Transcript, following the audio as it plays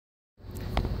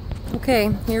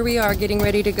Okay, here we are getting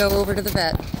ready to go over to the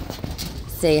vet.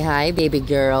 Say hi, baby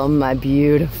girl, my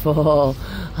beautiful.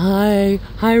 Hi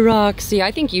Roxy.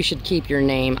 I think you should keep your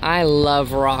name. I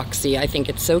love Roxy. I think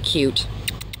it's so cute.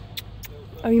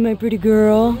 Are you my pretty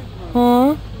girl?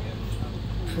 Huh?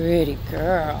 Pretty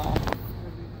girl.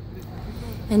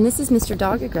 And this is Mr.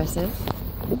 Dog Aggressive.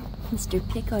 Mr.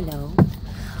 Piccolo.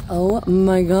 Oh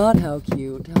my god, how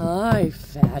cute. Hi,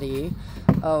 fatty.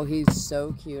 Oh, he's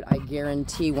so cute. I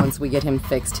guarantee once we get him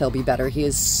fixed, he'll be better. He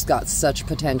has got such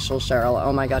potential, Cheryl.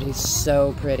 Oh my god, he's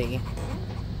so pretty.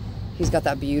 He's got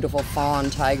that beautiful fawn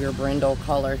tiger brindle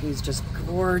color. He's just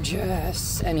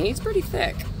gorgeous. And he's pretty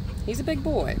thick. He's a big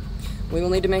boy. We will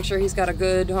need to make sure he's got a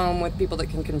good home with people that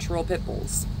can control pit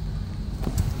bulls.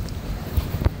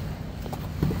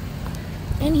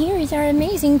 And here is our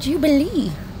amazing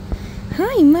Jubilee.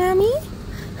 Hi, Mommy.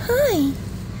 Hi.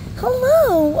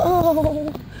 Hello.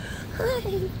 Oh,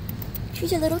 hi.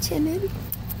 She's a little timid.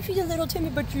 She's a little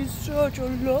timid, but she's such a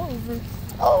lover.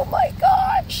 Oh my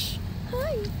gosh.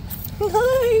 Hi.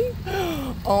 Hi.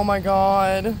 Oh my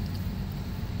god.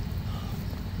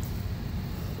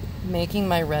 Making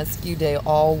my rescue day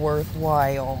all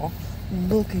worthwhile.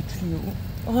 Look at you.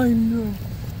 I know.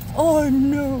 Oh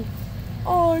no.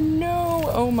 Oh no.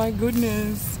 Oh my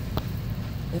goodness.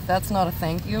 If that's not a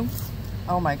thank you,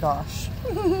 oh my gosh.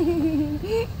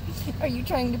 Are you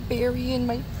trying to bury in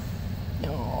my...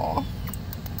 No.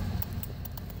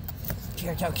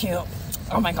 You're so cute.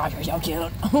 Oh my gosh, you're so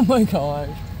cute. Oh my gosh.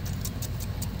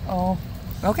 Oh.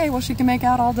 Okay, well she can make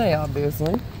out all day,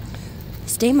 obviously.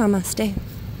 Stay, Mama, stay.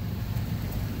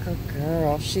 Good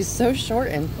girl. She's so short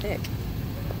and thick.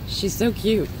 She's so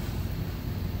cute.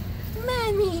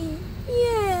 Mommy,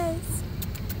 yes.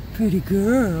 Pretty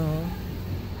girl.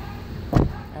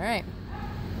 All right.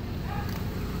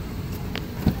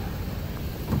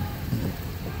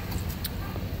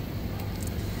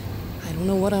 I don't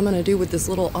know what I'm gonna do with this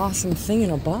little awesome thing in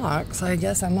a box. I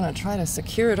guess I'm gonna try to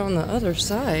secure it on the other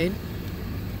side.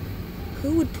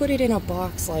 Who would put it in a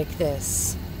box like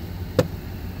this?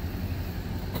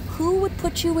 Who would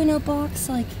put you in a box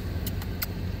like...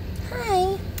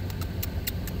 Hi.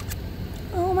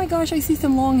 Oh my gosh, I see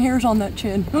some long hairs on that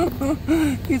chin.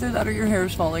 Either that or your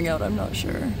hair's falling out, I'm not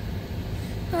sure.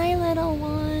 Hi, little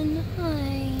one.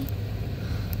 Hi.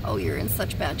 Oh, you're in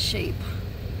such bad shape.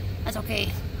 That's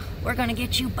okay. We're gonna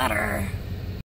get you better.